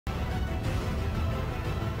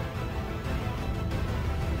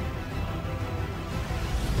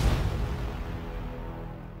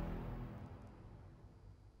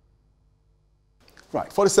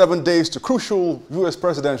Right, 47 days to crucial U.S.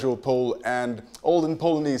 presidential poll, and Alden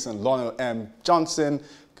Polanese and Lionel M. Johnson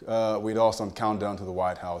with us on countdown to the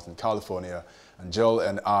White House in California, and Jill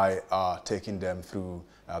and I are taking them through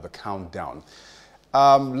the countdown.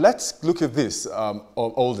 Let's look at this,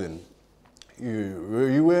 Alden.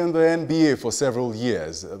 You were in the NBA for several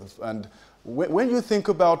years, and when you think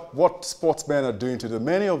about what sportsmen are doing today,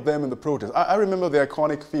 many of them in the protest, I remember the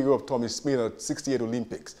iconic figure of Tommy Smith at '68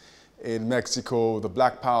 Olympics in Mexico, the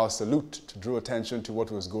Black Power salute to draw attention to what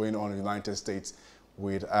was going on in the United States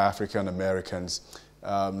with African Americans.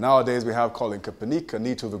 Nowadays we have Colin Kaepernick, a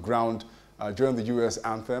knee to the ground during the U.S.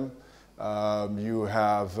 anthem. You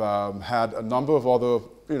have had a number of other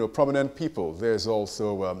prominent people. There's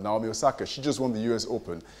also Naomi Osaka. She just won the U.S.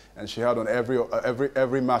 Open, and she had on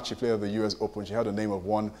every match she played at the U.S. Open, she had the name of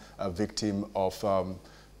one victim of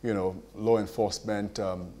law enforcement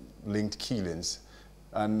linked killings.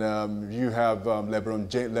 And you have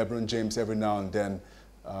LeBron James every now and then,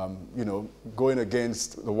 going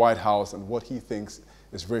against the White House and what he thinks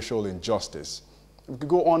is racial injustice. We could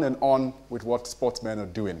go on and on with what sportsmen are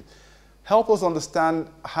doing. Help us understand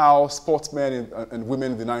how sportsmen and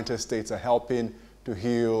women in the United States are helping to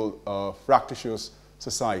heal a fractious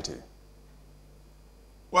society.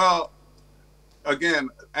 Well, again,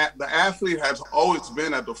 the athlete has always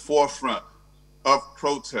been at the forefront of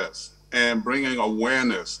protests and bringing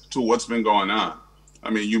awareness to what's been going on. I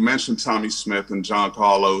mean, you mentioned Tommy Smith and John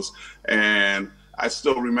Carlos, and I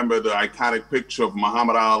still remember the iconic picture of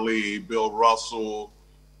Muhammad Ali, Bill Russell,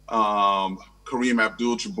 Kareem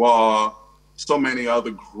Abdul-Jabbar, so many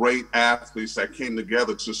other great athletes that came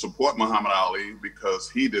together to support Muhammad Ali because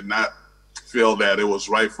he did not feel that it was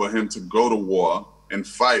right for him to go to war and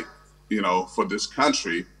fight, for this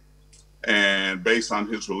country, and based on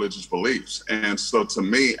his religious beliefs. And so to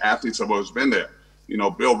me, athletes have always been there.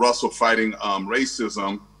 Bill Russell fighting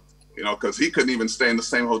racism, because he couldn't even stay in the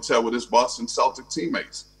same hotel with his Boston Celtic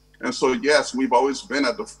teammates. And so, yes, we've always been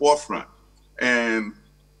at the forefront. And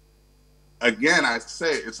again, I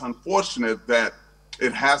say it's unfortunate that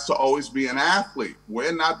it has to always be an athlete.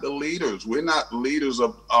 We're not the leaders. We're not leaders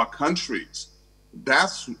of our countries.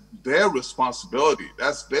 That's their responsibility.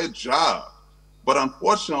 That's their job. But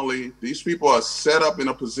unfortunately, these people are set up in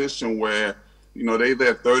a position where, they're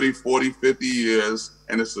there 30, 40, 50 years,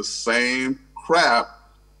 and it's the same crap,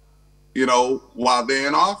 while they're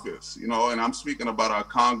in office, and I'm speaking about our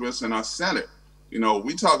Congress and our Senate.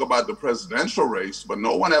 We talk about the presidential race, but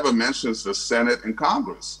no one ever mentions the Senate and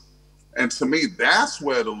Congress. And to me, that's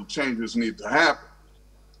where the changes need to happen.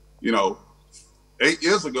 8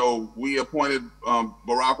 years ago, we appointed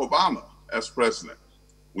Barack Obama as president.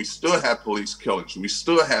 We still had police killings. We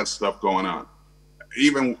still had stuff going on.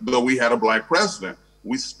 Even though we had a black president,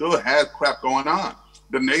 we still had crap going on.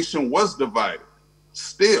 The nation was divided,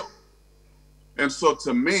 still. And so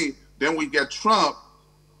to me, then we get Trump,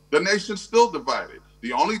 the nation's still divided.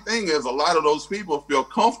 The only thing is a lot of those people feel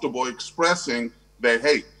comfortable expressing their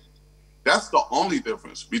hate. That's the only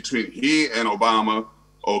difference between he and Obama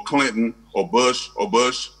or Clinton or Bush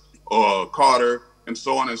or Carter and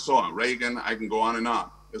so on and so on. Reagan, I can go on and on.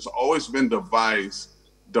 There's always been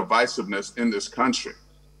divisiveness in this country.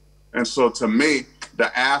 And so to me,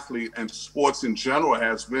 the athlete and sports in general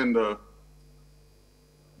has been the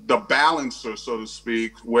balancer, so to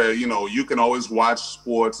speak, where, you can always watch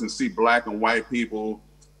sports and see black and white people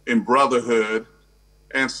in brotherhood.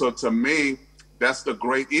 And so to me, that's the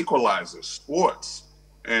great equalizer, sports.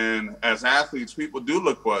 And as athletes, people do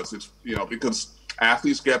look for us, because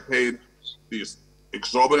athletes get paid these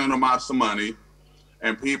exorbitant amounts of money,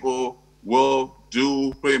 and people will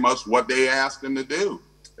do pretty much what they ask them to do.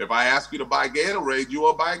 If I ask you to buy Gatorade, you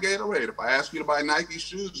will buy Gatorade. If I ask you to buy Nike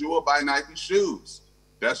shoes, you will buy Nike shoes.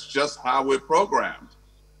 That's just how we're programmed.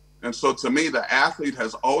 And so to me, the athlete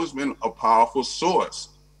has always been a powerful source.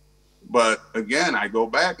 But again, I go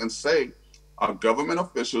back and say, our government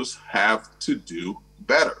officials have to do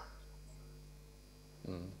better.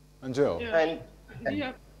 And Jill?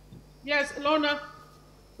 Yes, Lorna?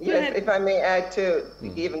 Yes, if I may add to,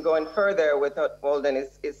 even going further with what Walden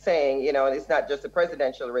is saying, and it's not just a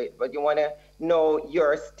presidential race, but you want to know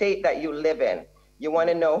your state that you live in. You want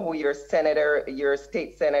to know who your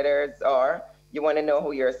state senators are. You want to know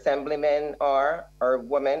who your assemblymen are, or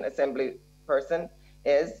woman, assembly person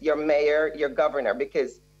is, your mayor, your governor,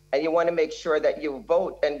 and you want to make sure that you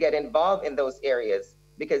vote and get involved in those areas,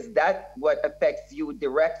 because that's what affects you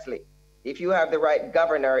directly. If you have the right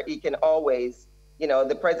governor, he can always,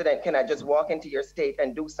 the president cannot just walk into your state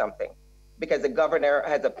and do something, because the governor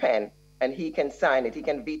has a pen and he can sign it. He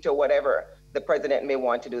can veto whatever the president may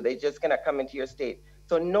want to do. They're just gonna come into your state.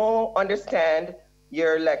 So understand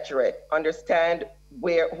your electorate, understand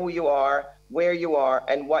who you are, where you are,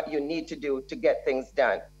 and what you need to do to get things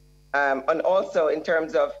done. And also in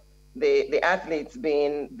terms of the athletes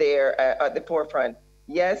being there at the forefront.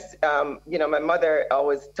 Yes, you know, my mother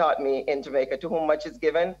always taught me in Jamaica, to whom much is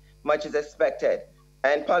given, much is expected.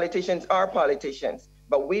 And politicians are politicians,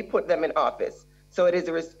 but we put them in office. So it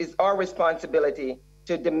is our responsibility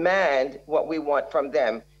to demand what we want from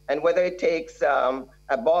them. And whether it takes a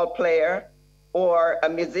ball player or a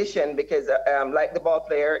musician, because like the ball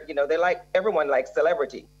player, you know, everyone likes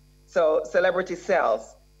celebrity. So celebrity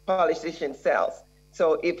sells, politician sells.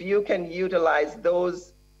 So if you can utilize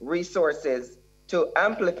those resources to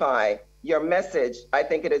amplify your message, I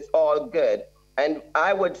think it is all good. And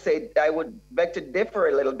I would beg to differ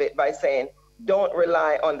a little bit by saying, don't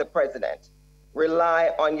rely on the president.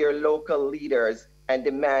 Rely on your local leaders and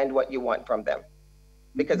demand what you want from them.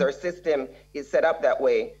 Because our system is set up that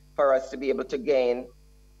way for us to be able to gain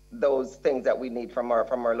those things that we need from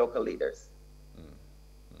our local leaders.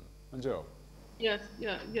 And Joe? Yes.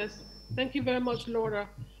 Thank you very much, Laura.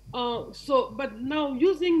 But now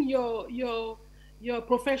using your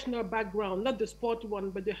professional background, not the sport one,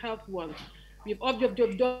 but the health one, you've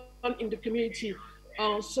done in the community.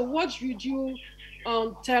 So what should you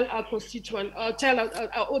tell our constituent, tell our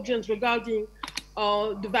audience regarding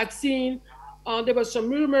the vaccine? There were some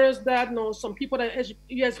rumors that some people at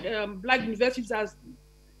US Black universities has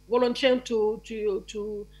volunteered to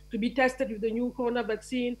be tested with the new corona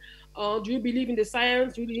vaccine. Do you believe in the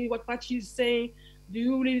science? Do you believe what Pachi is saying? Do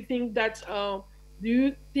you really think that? Do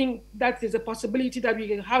you think that there's a possibility that we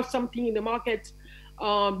can have something in the market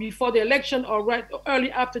before the election or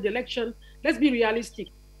early after the election? Let's be realistic.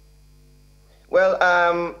 Well,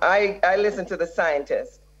 I listen to the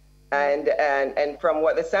scientists, and from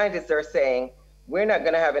what the scientists are saying, we're not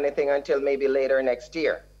going to have anything until maybe later next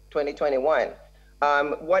year, 2021.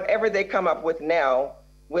 Whatever they come up with now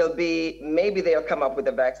will be, maybe they'll come up with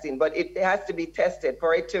a vaccine, but it has to be tested.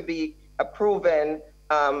 For it to be a proven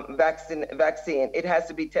vaccine, it has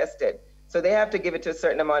to be tested. So they have to give it to a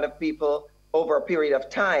certain amount of people over a period of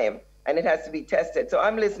time, and it has to be tested. So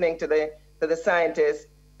I'm listening to the scientists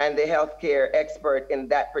and the healthcare expert in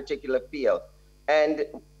that particular field. And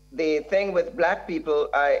the thing with Black people,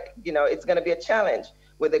 it's going to be a challenge.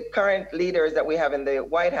 With the current leaders that we have in the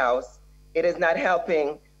White House, it is not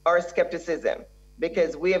helping our skepticism,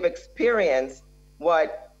 because we have experienced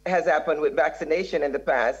what has happened with vaccination in the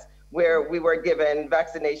past, where we were given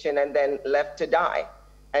vaccination and then left to die.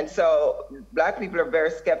 And so Black people are very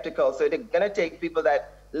skeptical. So they're going to take people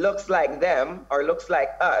that looks like them or looks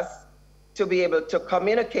like us to be able to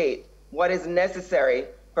communicate what is necessary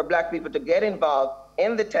for Black people to get involved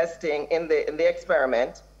in the testing, in the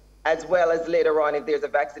experiment, as well as later on if there's a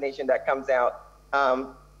vaccination that comes out,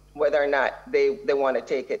 whether or not they want to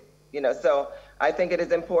take it. So I think it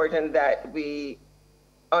is important that we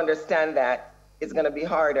understand that it's going to be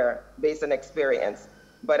harder based on experience,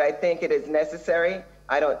 but I think it is necessary.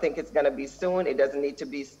 I don't think it's going to be soon. It doesn't need to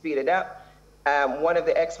be speeded up. One of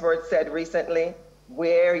the experts said recently,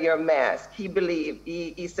 wear your mask. He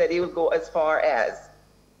said he would go as far as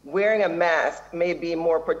wearing a mask may be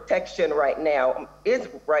more protection right now, is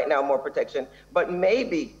right now more protection, but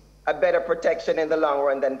maybe a better protection in the long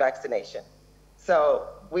run than vaccination. So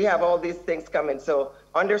we have all these things coming. So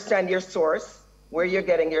understand your source, where you're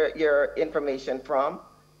getting your information from,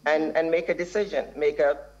 and make a decision, make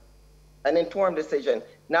an informed decision.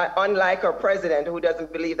 Not unlike our president, who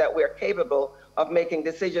doesn't believe that we're capable of making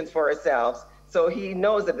decisions for ourselves. So he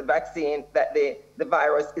knows that the vaccine, that the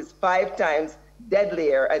virus is 5 times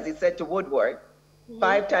deadlier, as he said to Woodward,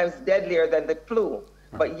 5 times deadlier than the flu.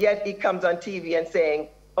 But yet he comes on TV and saying,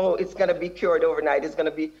 oh, it's going to be cured overnight. It's going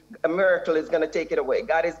to be a miracle. Is going to take it away.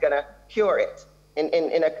 God is going to cure it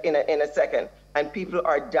in a second. And people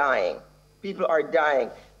are dying. People are dying.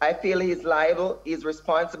 I feel he's liable. He's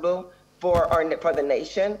responsible for the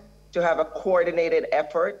nation to have a coordinated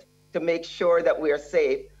effort to make sure that we are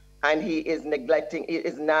safe. And he is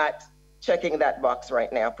not checking that box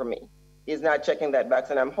right now for me. He's not checking that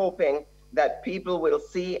box. And I'm hoping that people will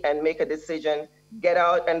see and make a decision, get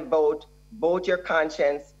out and vote your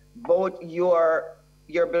conscience, vote your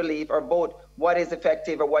belief, or vote what is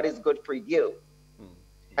effective or what is good for you.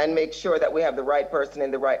 And make sure that we have the right person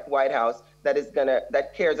in the right White House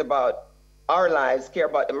that cares about our lives, care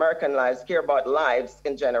about American lives, care about lives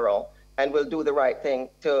in general, and will do the right thing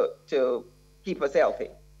to keep us healthy.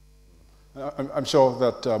 I'm sure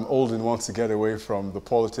that Olden wants to get away from the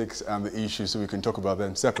politics and the issues so we can talk about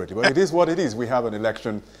them separately. But it is what it is. We have an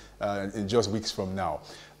election in just weeks from now.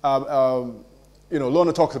 You know,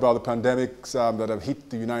 Lorna talks about the pandemics that have hit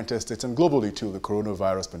the United States and globally too, the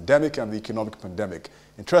coronavirus pandemic and the economic pandemic.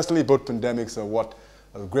 Interestingly, both pandemics are what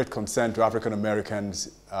of great concern to African Americans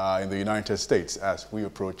in the United States as we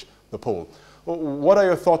approach the poll. What are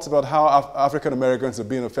your thoughts about how African Americans are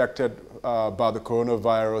being affected by the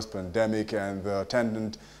coronavirus pandemic and the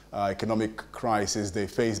attendant economic crisis they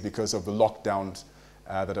face because of the lockdowns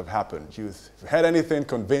that have happened? You've heard anything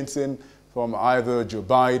convincing from either Joe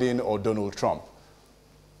Biden or Donald Trump?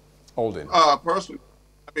 Alden. Personally,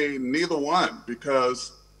 I mean, neither one,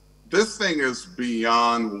 because this thing is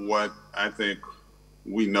beyond what I think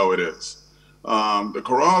we know it is. The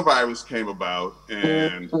coronavirus came about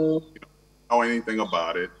and you know, know anything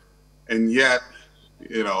about it. And yet,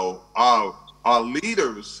 you know, our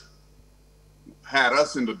leaders had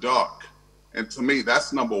us in the dark. And to me,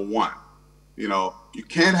 that's number one. You know, you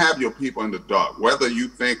can't have your people in the dark, whether you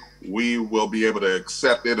think we will be able to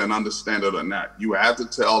accept it and understand it or not. You have to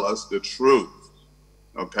tell us the truth,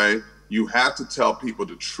 okay? You have to tell people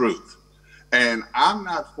the truth. And I'm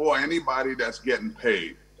not for anybody that's getting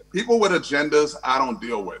paid. People with agendas, I don't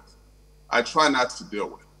deal with. I try not to deal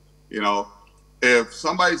with. You know, if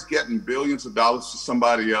somebody's getting billions of dollars to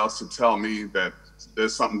somebody else to tell me that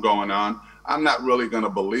there's something going on, I'm not really going to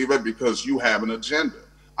believe it because you have an agenda.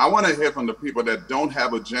 I want to hear from the people that don't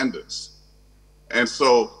have agendas. And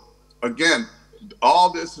so, again,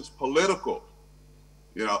 all this is political.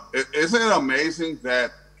 You know, isn't it amazing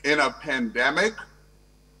that in a pandemic,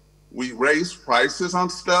 we raise prices on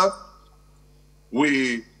stuff?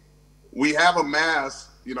 We have a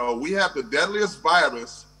mask, you know, we have the deadliest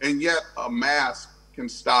virus, and yet a mask can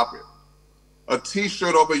stop it. A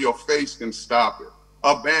t-shirt over your face can stop it.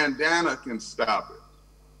 A bandana can stop it.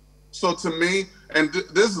 So to me, and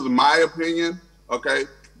this is my opinion, okay,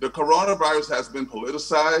 the coronavirus has been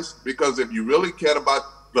politicized because if you really cared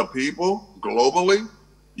about the people globally,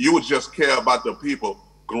 you would just care about the people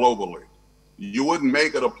globally. You wouldn't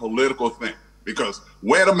make it a political thing because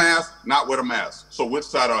wear the mask, not wear the mask. So which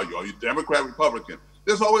side are you? Are you Democrat, Republican?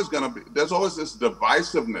 There's always this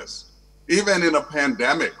divisiveness. Even in a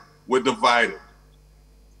pandemic, we're divided.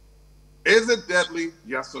 Is it deadly?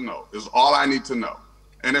 Yes or no, is all I need to know.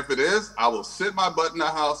 And if it is, I will sit my butt in the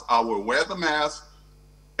house, I will wear the mask.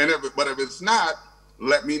 But if it's not,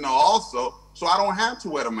 let me know also, so I don't have to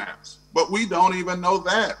wear the mask. But we don't even know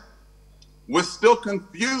that. We're still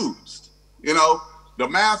confused. You know, the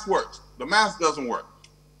mask works, the mask doesn't work.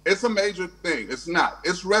 It's a major thing, it's not.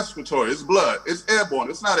 It's respiratory, it's blood, it's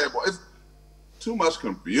airborne, it's not airborne. It's too much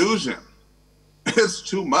confusion. It's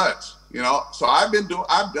too much, you know? So I've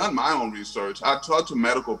done my own research. I've talked to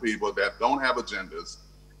medical people that don't have agendas.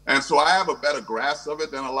 And so I have a better grasp of it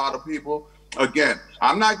than a lot of people. Again,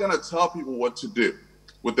 I'm not gonna tell people what to do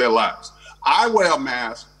with their lives. I wear a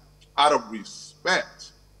mask out of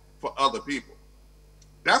respect for other people.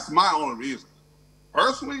 That's my only reason.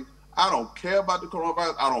 Personally, I don't care about the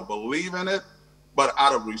coronavirus. I don't believe in it. But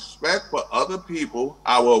out of respect for other people,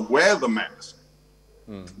 I will wear the mask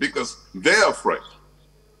because they're afraid.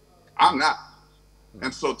 I'm not.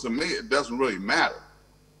 And so to me, it doesn't really matter.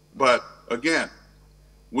 But again,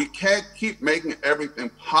 we can't keep making everything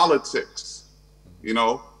politics. You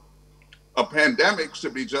know, a pandemic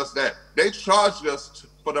should be just that. They charged us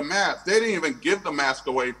for the mask. They didn't even give the mask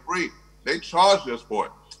away free. They charged us for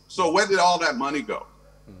it. So where did all that money go?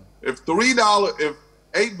 If if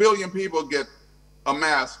 8 billion people get a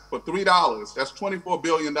mask for $3, that's $24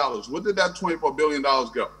 billion. Where did that $24 billion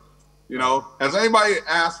go? You know, has anybody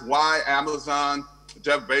asked why Amazon,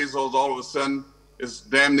 Jeff Bezos, all of a sudden is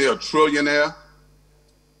damn near a trillionaire?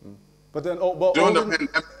 But then, during the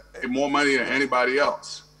pandemic, they made more money than anybody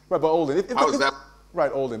else. Right, but Alden, how is that?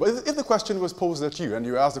 Right, Alden. But if the question was posed at you and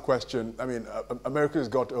you asked the question, I mean, America has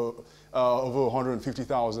got over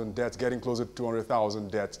 150,000 deaths, getting closer to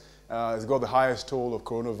 200,000 deaths. It's got the highest toll of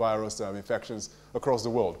coronavirus infections across the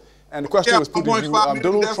world. And the question was put to you,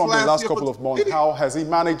 Donald Trump in the last couple of months, how has he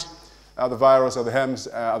managed the virus at the HEMS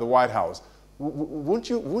at the White House? Wouldn't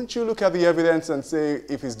you look at the evidence and say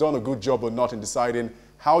if he's done a good job or not in deciding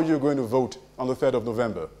how you're going to vote on the 3rd of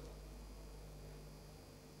November?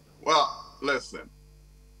 Well, listen,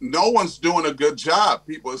 no one's doing a good job.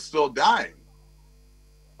 People are still dying.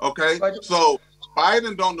 Okay? So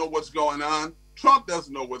Biden don't know what's going on. Trump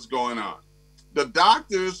doesn't know what's going on. The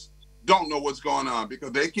doctors don't know what's going on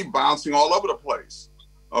because they keep bouncing all over the place.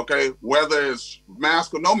 Okay? Whether it's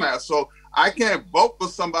mask or no mask. So I can't vote for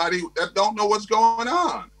somebody that don't know what's going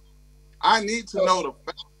on. I need to know the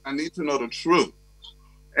facts. I need to know the truth.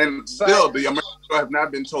 And still, the Americans have not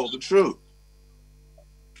been told the truth.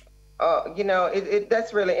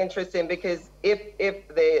 That's really interesting, because if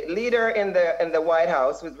the leader in the White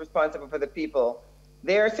House, who's responsible for the people,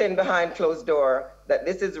 they're saying behind closed door that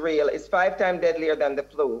this is real, it's 5 times deadlier than the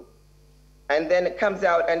flu, and then it comes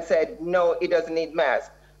out and said, no, it doesn't need masks.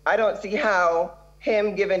 I don't see how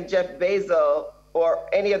him giving Jeff Bezos or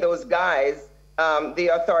any of those guys the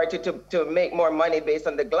authority to make more money based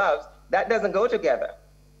on the gloves, that doesn't go together.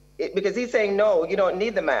 Because he's saying, no, you don't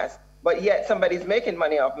need the mask, but yet somebody's making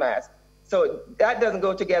money off masks. So that doesn't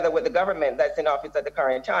go together with the government that's in office at the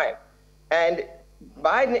current time. And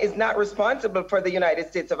Biden is not responsible for the United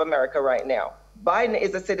States of America right now. Biden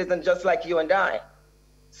is a citizen just like you and I.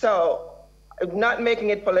 So not making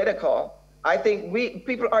it political, I think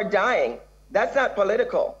people are dying. That's not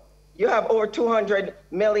political. You have over 200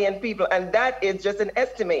 million people, and that is just an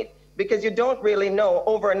estimate, because you don't really know.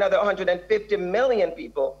 Over another 150 million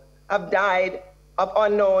people have died of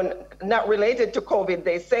unknown, not related to COVID,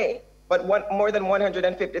 they say, but more than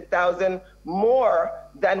 150,000 more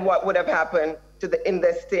than what would have happened in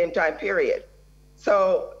the same time period.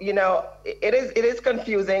 So, it is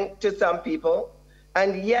confusing to some people.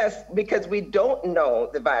 And yes, because we don't know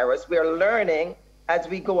the virus, we are learning as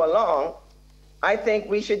we go along. I think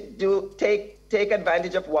we should take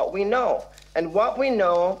advantage of what we know. And what we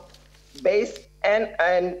know, based on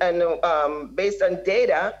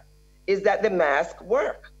data, is that the masks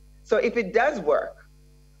work. So if it does work,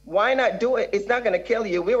 why not do it? It's not going to kill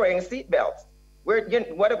you. We're wearing seatbelts.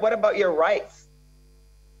 What about your rights?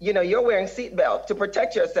 You're wearing seatbelts to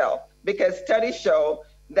protect yourself, because studies show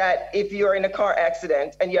that if you're in a car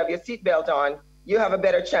accident and you have your seatbelt on, you have a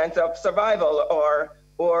better chance of survival,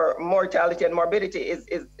 or mortality and morbidity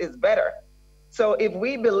is better. So if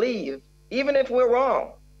we believe, even if we're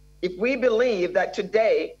wrong, if we believe that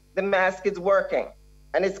today the mask is working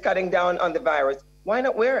and it's cutting down on the virus, why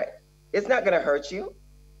not wear it? It's not going to hurt you.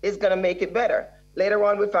 It's going to make it better. Later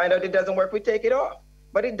on, we find out it doesn't work, we take it off.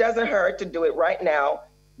 But it doesn't hurt to do it right now.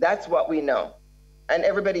 That's what we know. And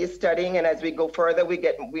everybody is studying, and as we go further, we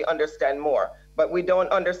understand more. But we don't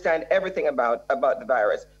understand everything about the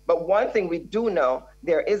virus. But one thing we do know,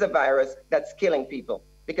 there is a virus that's killing people,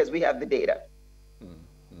 because we have the data.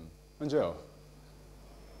 And Joe?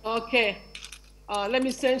 Okay. Let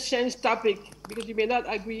me change topic, because you may not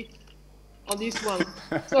agree on this one.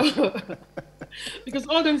 So, because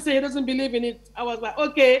Alden said he doesn't believe in it, I was like,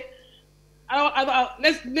 okay,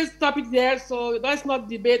 let's stop it there. So let's not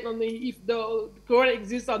debate on if the corona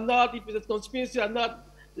exists or not, if it's a conspiracy or not.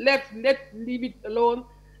 Let's leave it alone,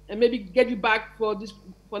 and maybe get you back for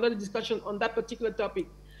another discussion on that particular topic.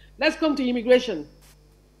 Let's come to immigration.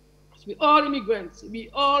 So we all immigrants. We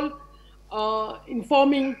all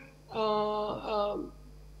informing the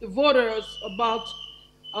voters about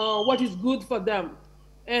what is good for them,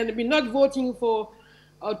 and we're not voting for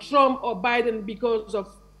Trump or Biden because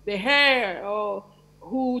of the hair or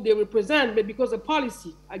who they represent, but because of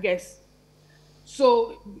policy, I guess.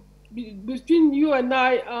 So between you and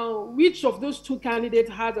I, which of those two candidates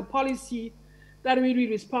has a policy that really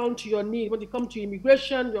respond to your need when it comes to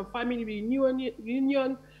immigration, your family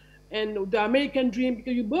reunion, and the American dream?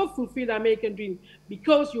 Because you both fulfill the American dream,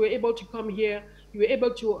 because you were able to come here, you were able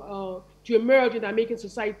to emerge in the American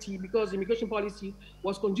society, because immigration policy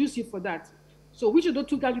was conducive for that. So which of those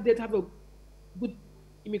two candidates have a good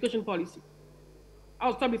immigration policy?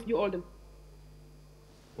 I'll start with you, Alden.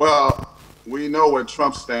 Well, we know where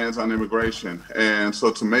Trump stands on immigration, and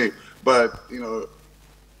so to me, but even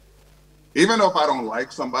if I don't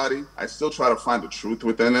like somebody, I still try to find the truth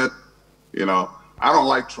within it. I don't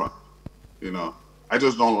like Trump. I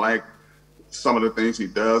just don't like some of the things he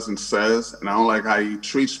does and says, and I don't like how he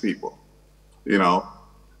treats people.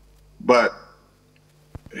 But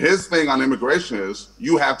his thing on immigration is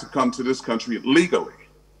you have to come to this country legally.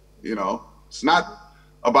 It's not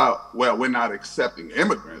about, well, we're not accepting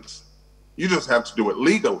immigrants. You just have to do it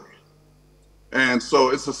legally. And so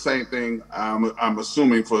it's the same thing, I'm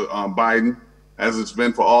assuming, for Biden, as it's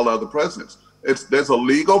been for all other presidents. There's a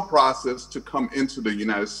legal process to come into the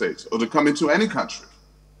United States, or to come into any country.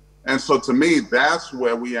 And so to me, that's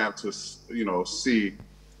where we have to, see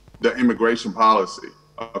the immigration policy,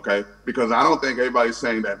 okay? Because I don't think everybody's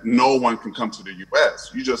saying that no one can come to the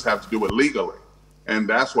U.S. You just have to do it legally. And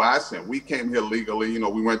that's why I said we came here legally.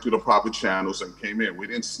 We went through the proper channels and came in. We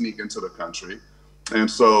didn't sneak into the country. And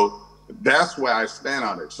so that's where I stand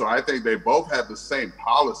on it. So I think they both have the same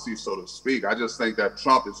policy, so to speak. I just think that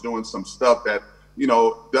Trump is doing some stuff that,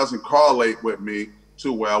 doesn't correlate with me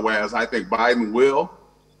too well, whereas I think Biden will.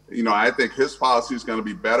 I think his policy is going to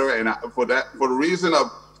be better. And for the reason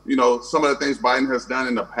of, some of the things Biden has done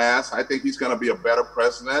in the past, I think he's going to be a better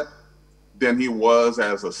president than he was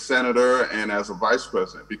as a senator and as a vice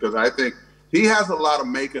president, because I think he has a lot of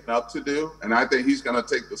making up to do, and I think he's going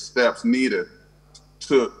to take the steps needed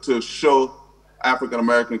to show African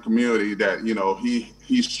American community that, you know,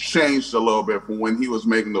 he's changed a little bit from when he was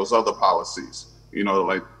making those other policies, you know,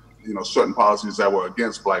 like, you know, certain policies that were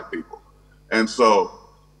against Black people. And so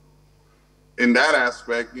in that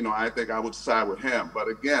aspect, you know, I think I would side with him. But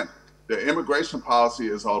again, the immigration policy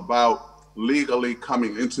is all about legally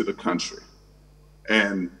coming into the country.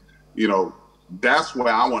 And, you know, that's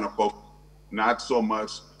where I want to focus, not so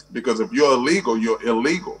much, because if you're illegal, you're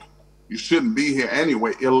illegal. You shouldn't be here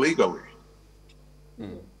anyway, illegally.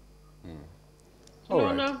 All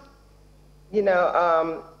right. You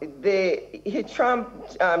know, Trump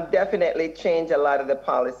definitely changed a lot of the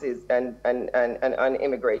policies and on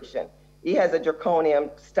immigration. He has a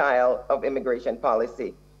draconian style of immigration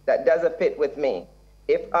policy that doesn't fit with me.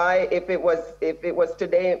 If it was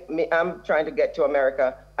today, I'm trying to get to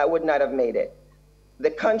America, I would not have made it.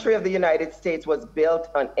 The country of the United States was built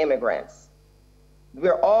on immigrants.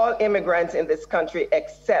 We're all immigrants in this country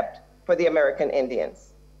except for the American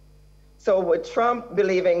Indians. So with Trump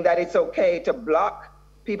believing that it's okay to block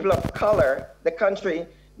people of color, the country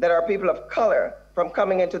that are people of color, from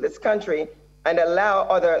coming into this country and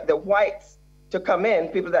allow the whites to come in,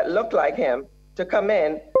 people that look like him to come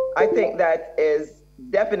in, I think that is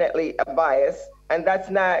definitely a bias, and that's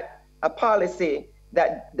not a policy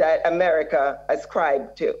that America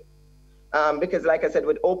ascribed to. Because like I said,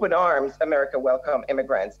 with open arms, America welcome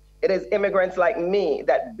immigrants. It is immigrants like me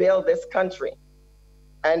that build this country.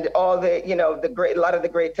 And all the, you know, a lot of the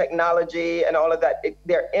great technology and all of that,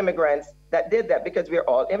 they're immigrants that did that, because we're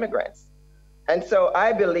all immigrants. And so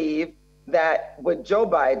I believe that with Joe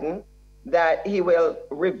Biden, that he will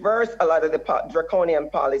reverse a lot of the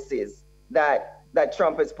draconian policies that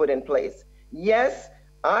Trump has put in place. Yes,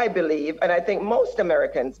 I believe, and I think most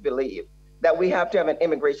Americans believe, that we have to have an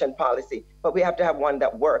immigration policy, but we have to have one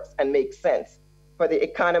that works and makes sense for the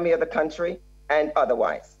economy of the country and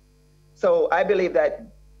otherwise. So I believe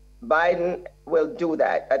that Biden will do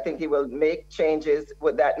that. I think he will make changes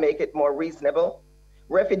that make it more reasonable.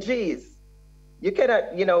 Refugees, you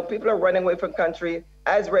cannot, you know, people are running away from country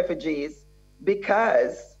as refugees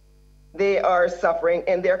because they are suffering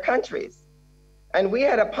in their countries. And we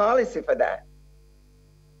had a policy for that.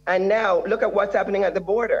 And now look at what's happening at the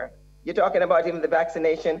border. You're talking about even the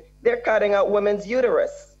vaccination. They're cutting out women's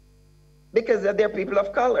uterus because they're people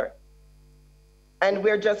of color. And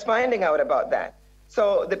we're just finding out about that.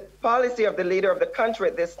 So the policy of the leader of the country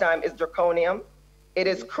at this time is draconian. It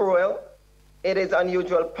is cruel. It is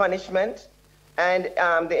unusual punishment. And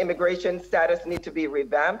the immigration status needs to be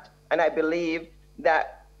revamped. And I believe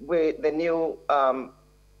that with the new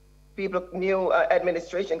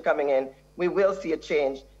administration coming in, we will see a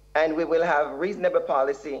change, and we will have reasonable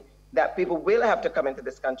policy that people will have to come into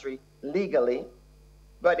this country legally,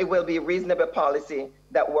 but it will be reasonable policy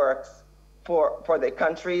that works for the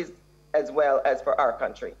countries as well as for our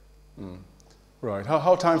country. Right.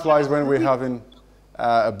 How time flies when we're having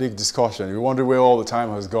a big discussion. You wonder where all the time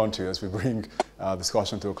has gone to as we bring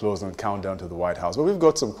discussion to a close and countdown to the White House. But we've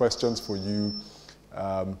got some questions for you.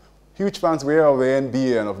 Huge fans we are of the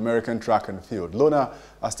NBA and of American track and field. Lona,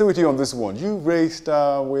 I'll stay with you on this one. You raced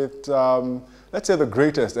with, let's say, the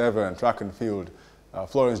greatest ever in track and field,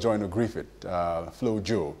 Florence Joyner Griffith, Flo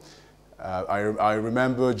Jo. I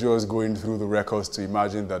remember just going through the records to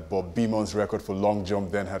imagine that Bob Beamon's record for long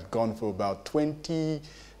jump then had gone for about 22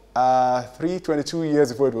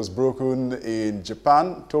 years before it was broken in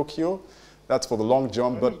Japan, Tokyo. That's for the long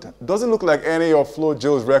jump, but it doesn't look like any of Flo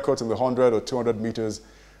Jo's records in the 100 or 200 meters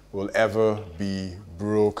will ever be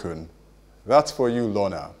broken. That's for you,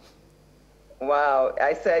 Lona. Wow.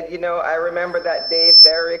 I said, you know, I remember that day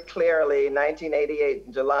very clearly, 1988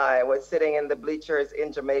 in July. I was sitting in the bleachers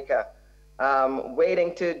in Jamaica,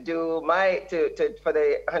 waiting to do for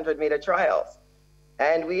the 100-meter trials.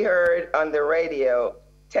 And we heard on the radio,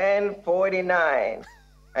 10:49.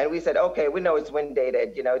 And we said, okay, we know it's wind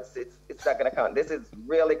dated, you know, it's not gonna count. This is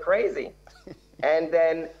really crazy. And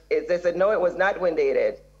then they said, no, it was not wind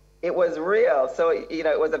dated. It was real. So, you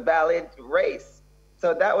know, it was a valid race.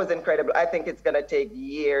 So that was incredible. I think it's going to take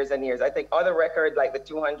years and years. I think other records like the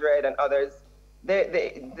 200 and others,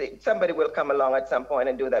 somebody will come along at some point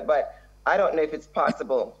and do that. But I don't know if it's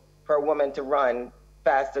possible for a woman to run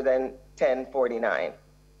faster than 10:49.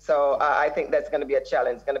 So I think that's going to be a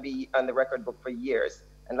challenge. It's going to be on the record book for years.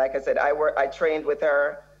 And like I said, I trained with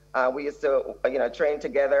her. We used to, you know, train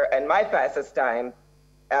together. And my fastest time,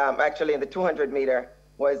 actually in the 200 meter,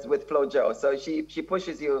 was with Flo Jo. So she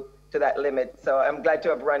pushes you to that limit. So I'm glad to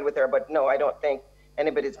have run with her, but no, I don't think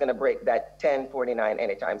anybody's going to break that 1049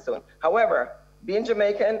 anytime soon. However, being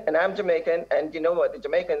Jamaican, and I'm Jamaican, and you know what the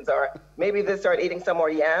Jamaicans are, maybe they start eating some more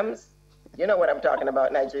yams. You know what I'm talking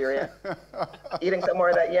about, Nigeria. Eating some more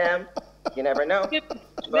of that yam. You never know.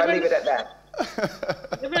 So I'll leave it at that.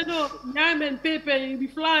 Never know. Yam and paper, you'll be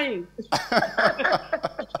flying.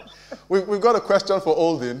 We've got a question for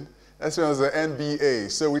Olden. This one is the NBA.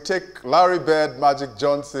 So we take Larry Bird, Magic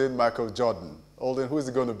Johnson, Michael Jordan. Olden, who is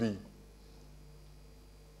it going to be?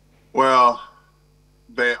 Well,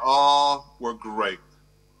 they all were great.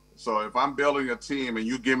 So if I'm building a team and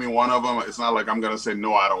you give me one of them, it's not like I'm going to say,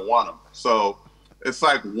 no, I don't want them. So it's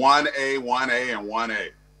like 1A, 1A, and 1A.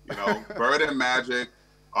 You know, Bird and Magic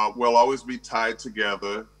will always be tied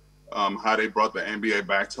together. How they brought the NBA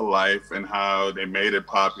back to life and how they made it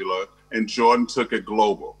popular. And Jordan took it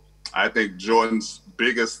global. I think Jordan's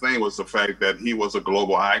biggest thing was the fact that he was a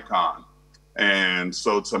global icon. And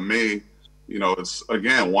so to me, you know, it's,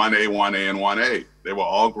 again, 1A, 1A, and 1A. They were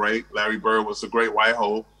all great. Larry Bird was a great white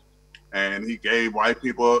hope. And he gave white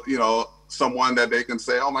people, you know, someone that they can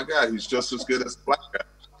say, oh, my God, he's just as good as the black guy.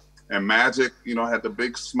 And Magic, you know, had the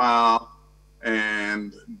big smile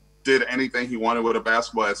and did anything he wanted with a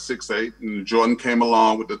basketball at 6'8". And Jordan came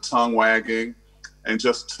along with the tongue wagging and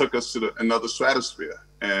just took us to another stratosphere.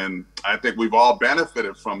 And I think we've all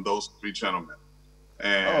benefited from those three gentlemen.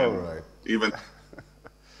 And even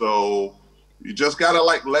so, you just got to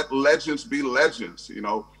like let legends be legends. You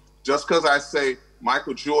know, just because I say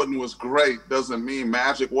Michael Jordan was great doesn't mean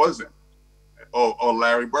Magic wasn't, or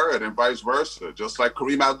Larry Bird, and vice versa. Just like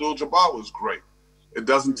Kareem Abdul-Jabbar was great. It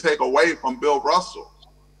doesn't take away from Bill Russell,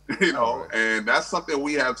 you know, and that's something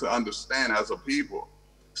we have to understand as a people.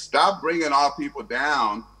 Stop bringing our people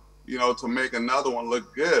down, you know, to make another one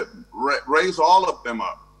look good. Raise all of them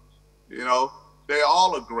up. You know, they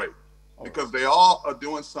all are great because they all are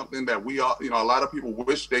doing something that we all, you know, a lot of people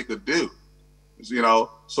wish they could do. You know,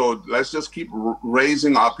 so let's just keep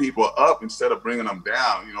raising our people up instead of bringing them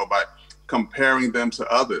down, you know, by comparing them to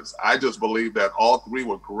others. I just believe that all three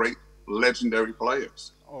were great, legendary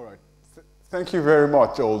players. All right. Thank you very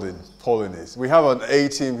much, Olden Polynice. We have an A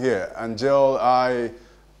team here. Angel,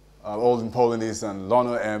 Olden Polynice, and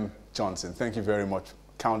Lorna M. Johnson. Thank you very much.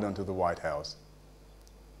 Countdown to the White House.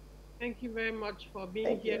 Thank you very much for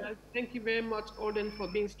being here. Thank you very much, Olden, for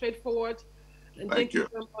being straightforward. And thank you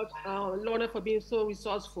very much, Lorna, for being so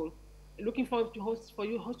resourceful. Looking forward to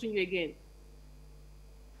hosting you again.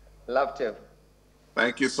 Love to.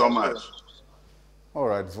 Thank you so much. All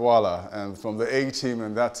right, voila. And from the A team,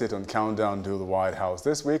 and that's it on Countdown to the White House.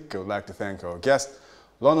 This week, I would like to thank our guest,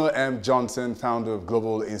 Lorna M. Johnson, founder of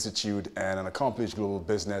Global Institute and an accomplished global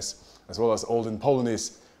business, as well as Olden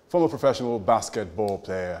Polynice, former professional basketball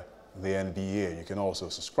player in the NBA. You can also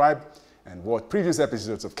subscribe and watch previous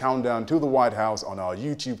episodes of Countdown to the White House on our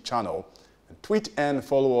YouTube channel, and tweet and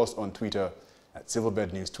follow us on Twitter at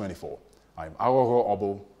Silverbird News 24. I'm Agogo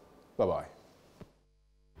Obo. Bye-bye.